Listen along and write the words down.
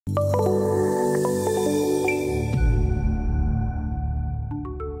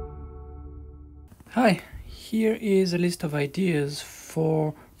Hi, here is a list of ideas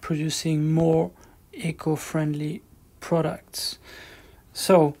for producing more eco-friendly products.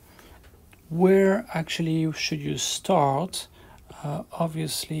 So, where actually should you start?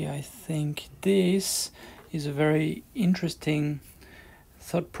 Obviously, I think this is a very interesting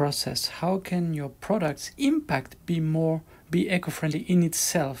thought process. How can your products impact be eco-friendly in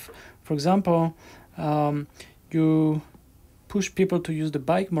itself? For example, you push people to use the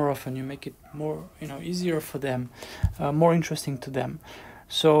bike more often. You make it more, easier for them, more interesting to them.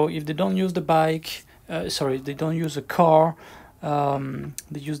 So if they don't use the bike, they don't use a car,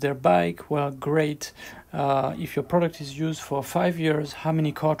 they use their bike, well, great. If your product is used for 5 years, how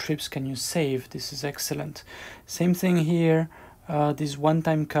many car trips can you save? This is excellent. Same thing here. These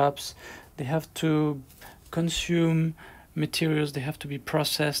one-time cups, they have to consume materials, they have to be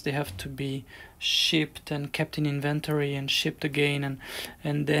processed, they have to be shipped and kept in inventory and shipped again,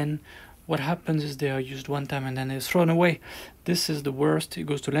 and then what happens is they are used one time and then they're thrown away. This is the worst. It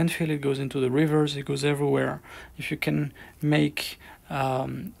goes to landfill, it goes into the rivers, it goes everywhere. If you can make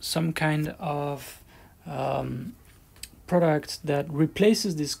some kind of product that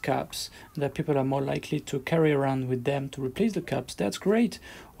replaces these cups, that people are more likely to carry around with them to replace the cups, that's great.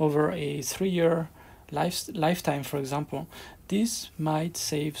 Over a 3-year lifetime, for example, this might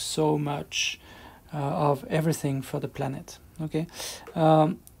save so much of everything for the planet. Okay.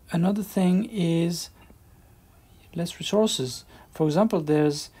 Another thing is less resources. For example,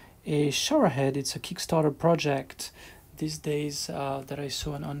 there's a shower head. It's a Kickstarter project these days that I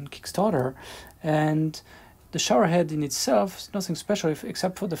saw on Kickstarter, and the shower head in itself is nothing special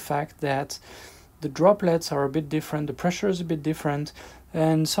except for the fact that the droplets are a bit different, the pressure is a bit different,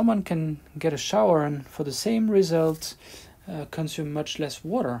 and someone can get a shower and for the same result consume much less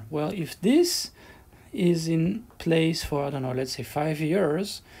water. Well, if this is in place for, I don't know, let's say 5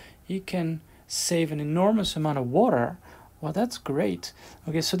 years, you can save an enormous amount of water. Well, that's great.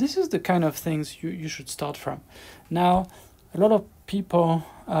 Okay, so this is the kind of things you should start from. Now, a lot of people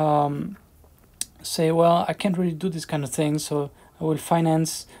say, well, I can't really do this kind of thing, so I will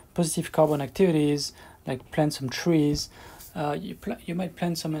finance positive carbon activities like plant some trees. You might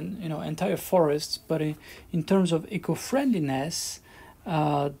plant some entire forests, but in terms of eco-friendliness,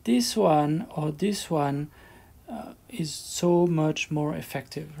 this one or this one is so much more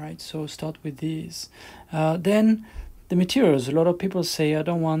effective, right? So start with these. Then the materials. A lot of people say, I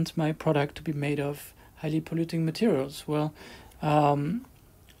don't want my product to be made of highly polluting materials. Well,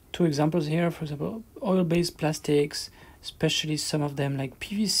 2 examples here. For example, oil-based plastics, especially some of them like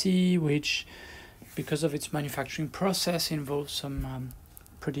PVC, which because of its manufacturing process involves some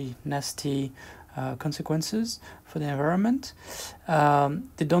pretty nasty consequences for the environment.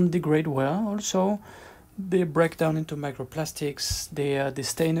 They don't degrade well. Also, they break down into microplastics. They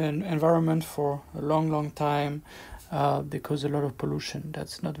stay in the environment for a long time. They cause a lot of pollution.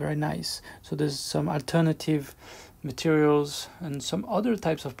 That's not very nice. So there's some alternative materials and some other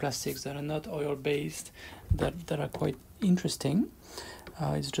types of plastics that are not oil-based that are quite interesting.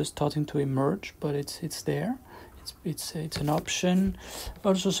 It's just starting to emerge, but it's there. It's an option.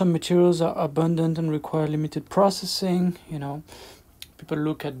 Also, some materials are abundant and require limited processing. People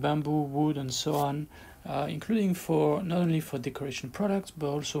look at bamboo, wood, and so on, including for not only for decoration products but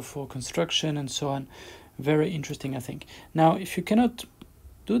also for construction and so on. Very interesting, I think. Now, if you cannot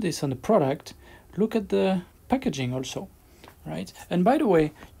do this on the product, look at the packaging also, right? And by the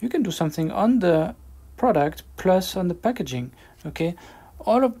way, you can do something on the product plus on the packaging. Okay.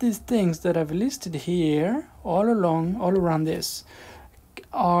 All of these things that I've listed here, all around this,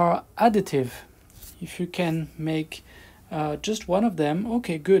 are additive. If you can make just one of them,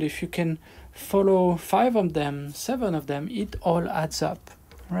 okay, good. If you can follow 5 of them, 7 of them, it all adds up,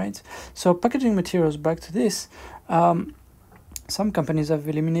 right? So packaging materials, back to this. Some companies have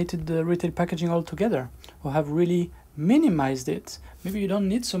eliminated the retail packaging altogether, or have really minimized it. Maybe you don't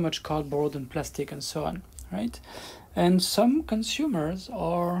need so much cardboard and plastic and so on, right? And some consumers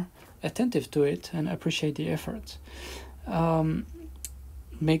are attentive to it and appreciate the effort.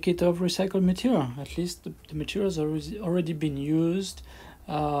 Make it of recycled material. At least the materials are already been used.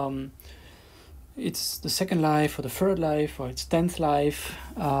 It's the second life or the third life or its 10th life.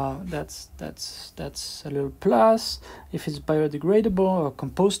 That's a little plus. If it's biodegradable or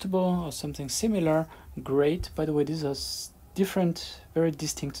compostable or something similar, great. By the way, these are different, very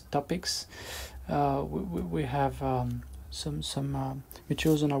distinct topics. We have some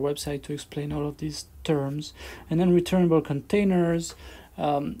materials on our website to explain all of these terms. And then returnable containers.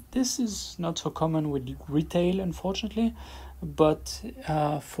 This is not so common with retail, unfortunately. but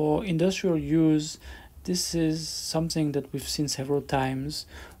for industrial use, this is something that we've seen several times,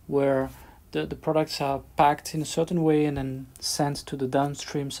 where the products are packed in a certain way and then sent to the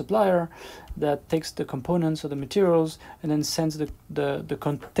downstream supplier that takes the components or the materials and then sends the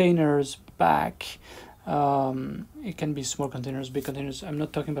containers back. It can be small containers, big containers. I'm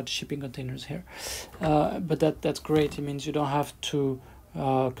not talking about shipping containers here, but that's great. It means you don't have to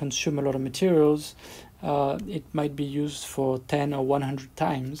consume a lot of materials. It might be used for 10 or 100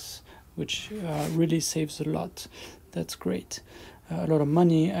 times, which really saves a lot. That's great. A lot of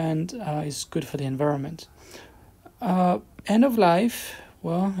money, and is good for the environment. End of life,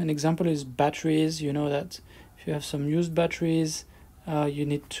 well, an example is batteries. You know that if you have some used batteries, you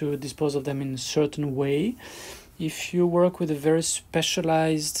need to dispose of them in a certain way. If you work with a very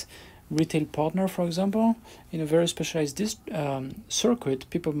specialized retail partner, for example, in a very specialized circuit,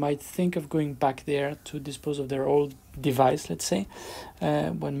 people might think of going back there to dispose of their old device, let's say,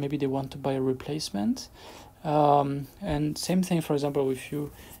 when maybe they want to buy a replacement. And same thing, for example, if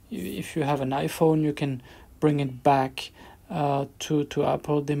you have an iPhone, you can bring it back to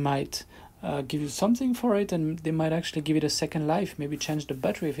Apple. They might give you something for it, and they might actually give it a second life, maybe change the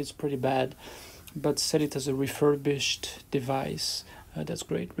battery if it's pretty bad, but sell it as a refurbished device. That's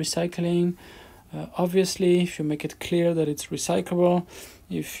great. Recycling, obviously, if you make it clear that it's recyclable,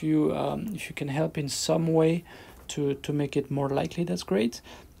 if you can help in some way to make it more likely, that's great.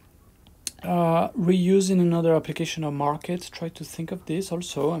 Reuse in another application or market, try to think of this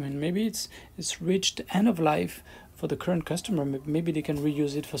also. I mean, maybe it's reached end of life for the current customer. Maybe they can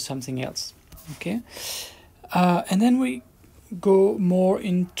reuse it for something else. Okay, and then we go more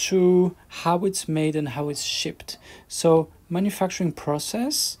into how it's made and how it's shipped. So manufacturing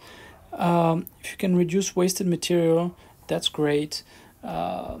process, if you can reduce wasted material, that's great.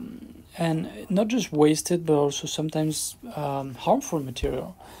 And not just wasted, but also sometimes harmful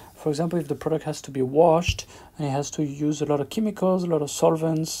material. For example, if the product has to be washed and it has to use a lot of chemicals, a lot of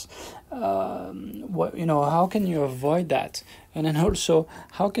solvents, how can you avoid that? And then also,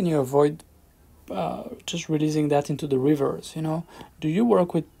 how can you avoid just releasing that into the rivers? Do you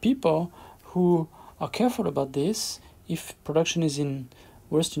work with people who are careful about this? If production is in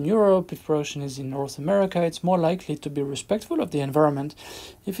Western Europe, if production is in North America, it's more likely to be respectful of the environment.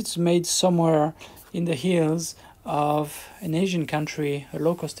 If it's made somewhere in the hills of an Asian country, a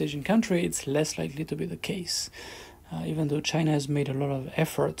low-cost Asian country, it's less likely to be the case. Even though China has made a lot of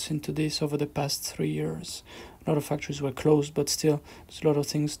effort into this over the past 3 years. A lot of factories were closed, but still, there's a lot of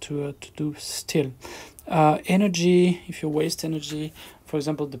things to do still. Energy, if you waste energy, for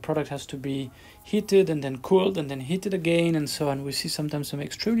example, the product has to be heated and then cooled and then heated again and so on. We see sometimes some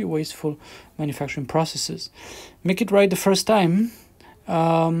extremely wasteful manufacturing processes. Make it right the first time.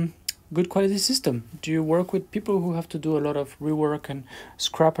 Good quality system. Do you work with people who have to do a lot of rework and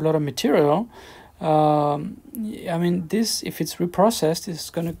scrap a lot of material? This, if it's reprocessed, it's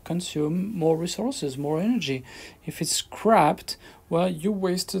going to consume more resources, more energy. If it's scrapped, well, you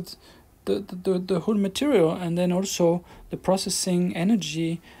wasted the whole material and then also the processing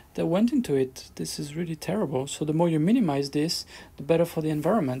energy that went into it. This is really terrible. So the more you minimize this, the better for the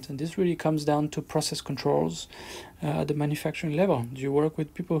environment. And this really comes down to process controls at the manufacturing level. Do you work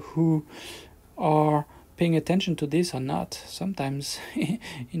with people who are paying attention to this or not? Sometimes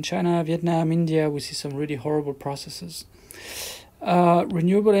in China, Vietnam, India, we see some really horrible processes.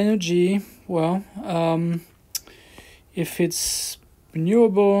 Renewable energy, well, if it's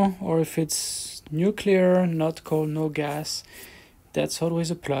renewable or if it's nuclear, not coal, no gas, that's always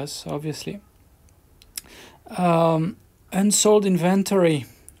a plus, obviously. Unsold inventory.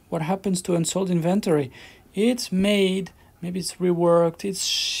 What happens to unsold inventory? It's made, maybe it's reworked, it's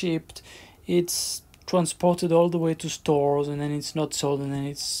shipped, it's transported all the way to stores, and then it's not sold, and then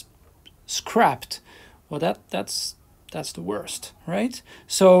it's scrapped. Well, that's the worst, right?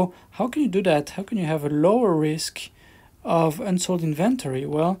 So how can you do that? How can you have a lower risk of unsold inventory?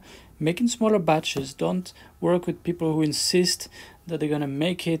 Well, making smaller batches. Don't work with people who insist that they're gonna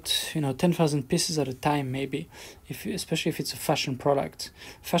make it, 10,000 pieces at a time, maybe. Especially if it's a fashion product.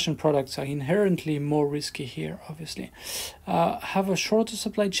 Fashion products are inherently more risky here, obviously. Have a shorter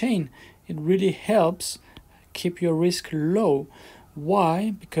supply chain. It really helps keep your risk low.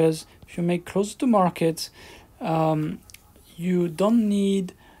 Why? Because if you make closer to market, you don't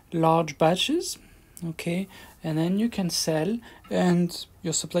need large batches, okay? And then you can sell, and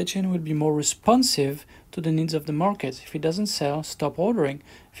your supply chain will be more responsive to the needs of the market. If it doesn't sell, stop ordering.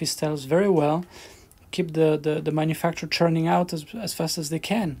 If it sells very well, keep the manufacturer churning out as fast as they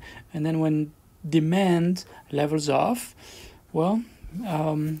can. And then when demand levels off, well,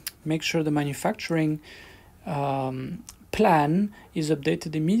 make sure the manufacturing plan is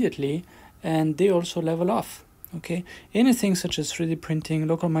updated immediately, and they also level off. Okay, anything such as 3D printing,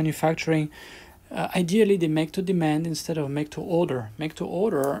 local manufacturing, ideally they make to demand instead of make to order. Make to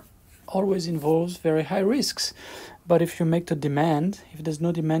order always involves very high risks, but if you make to demand, if there's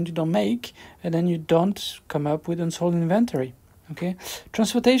no demand, you don't make, and then you don't come up with unsold inventory. Okay,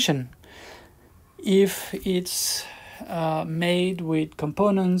 transportation. If it's made with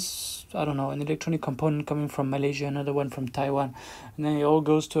components, I don't know, an electronic component coming from Malaysia, another one from Taiwan, and then it all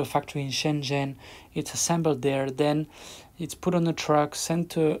goes to a factory in Shenzhen, it's assembled there, then it's put on a truck, sent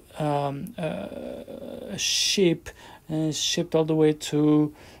to a ship, and it's shipped all the way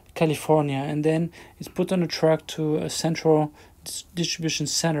to California, and then it's put on a truck to a central distribution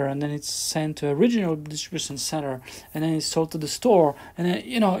center, and then it's sent to a regional distribution center, and then it's sold to the store, and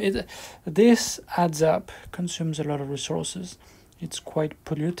then, this adds up, consumes a lot of resources. It's quite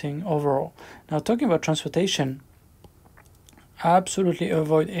polluting overall. Now, talking about transportation, absolutely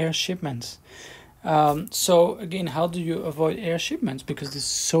avoid air shipments. So again, how do you avoid air shipments? Because it's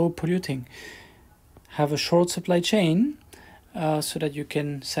so polluting. Have a short supply chain so that you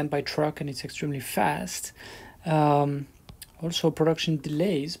can send by truck and it's extremely fast. Also, production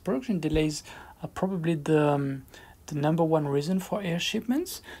delays. Production delays are probably the number one reason for air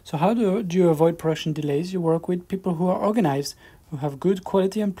shipments. So how do you avoid production delays? You work with people who are organized, who have good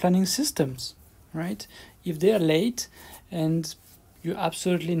quality and planning systems, right? If they are late and you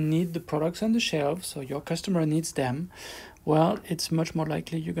absolutely need the products on the shelf, so your customer needs them, well, it's much more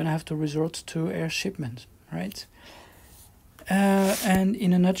likely you're going to have to resort to air shipment, right? And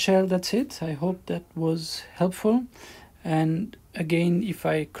in a nutshell, that's it. I hope that was helpful. And again, if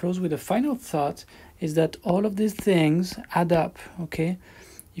I close with a final thought, is that all of these things add up, okay?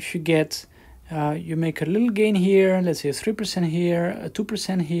 If you get, you make a little gain here, let's say a 3% here, a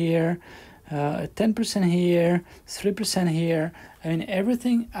 2% here, a 10% here, 3% here, I mean,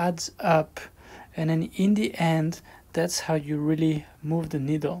 everything adds up. And then in the end, that's how you really move the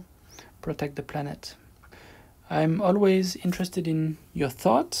needle, protect the planet. I'm always interested in your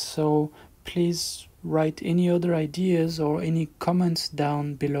thoughts, so please write any other ideas or any comments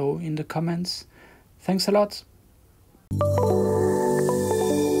down below in the comments. Thanks a lot.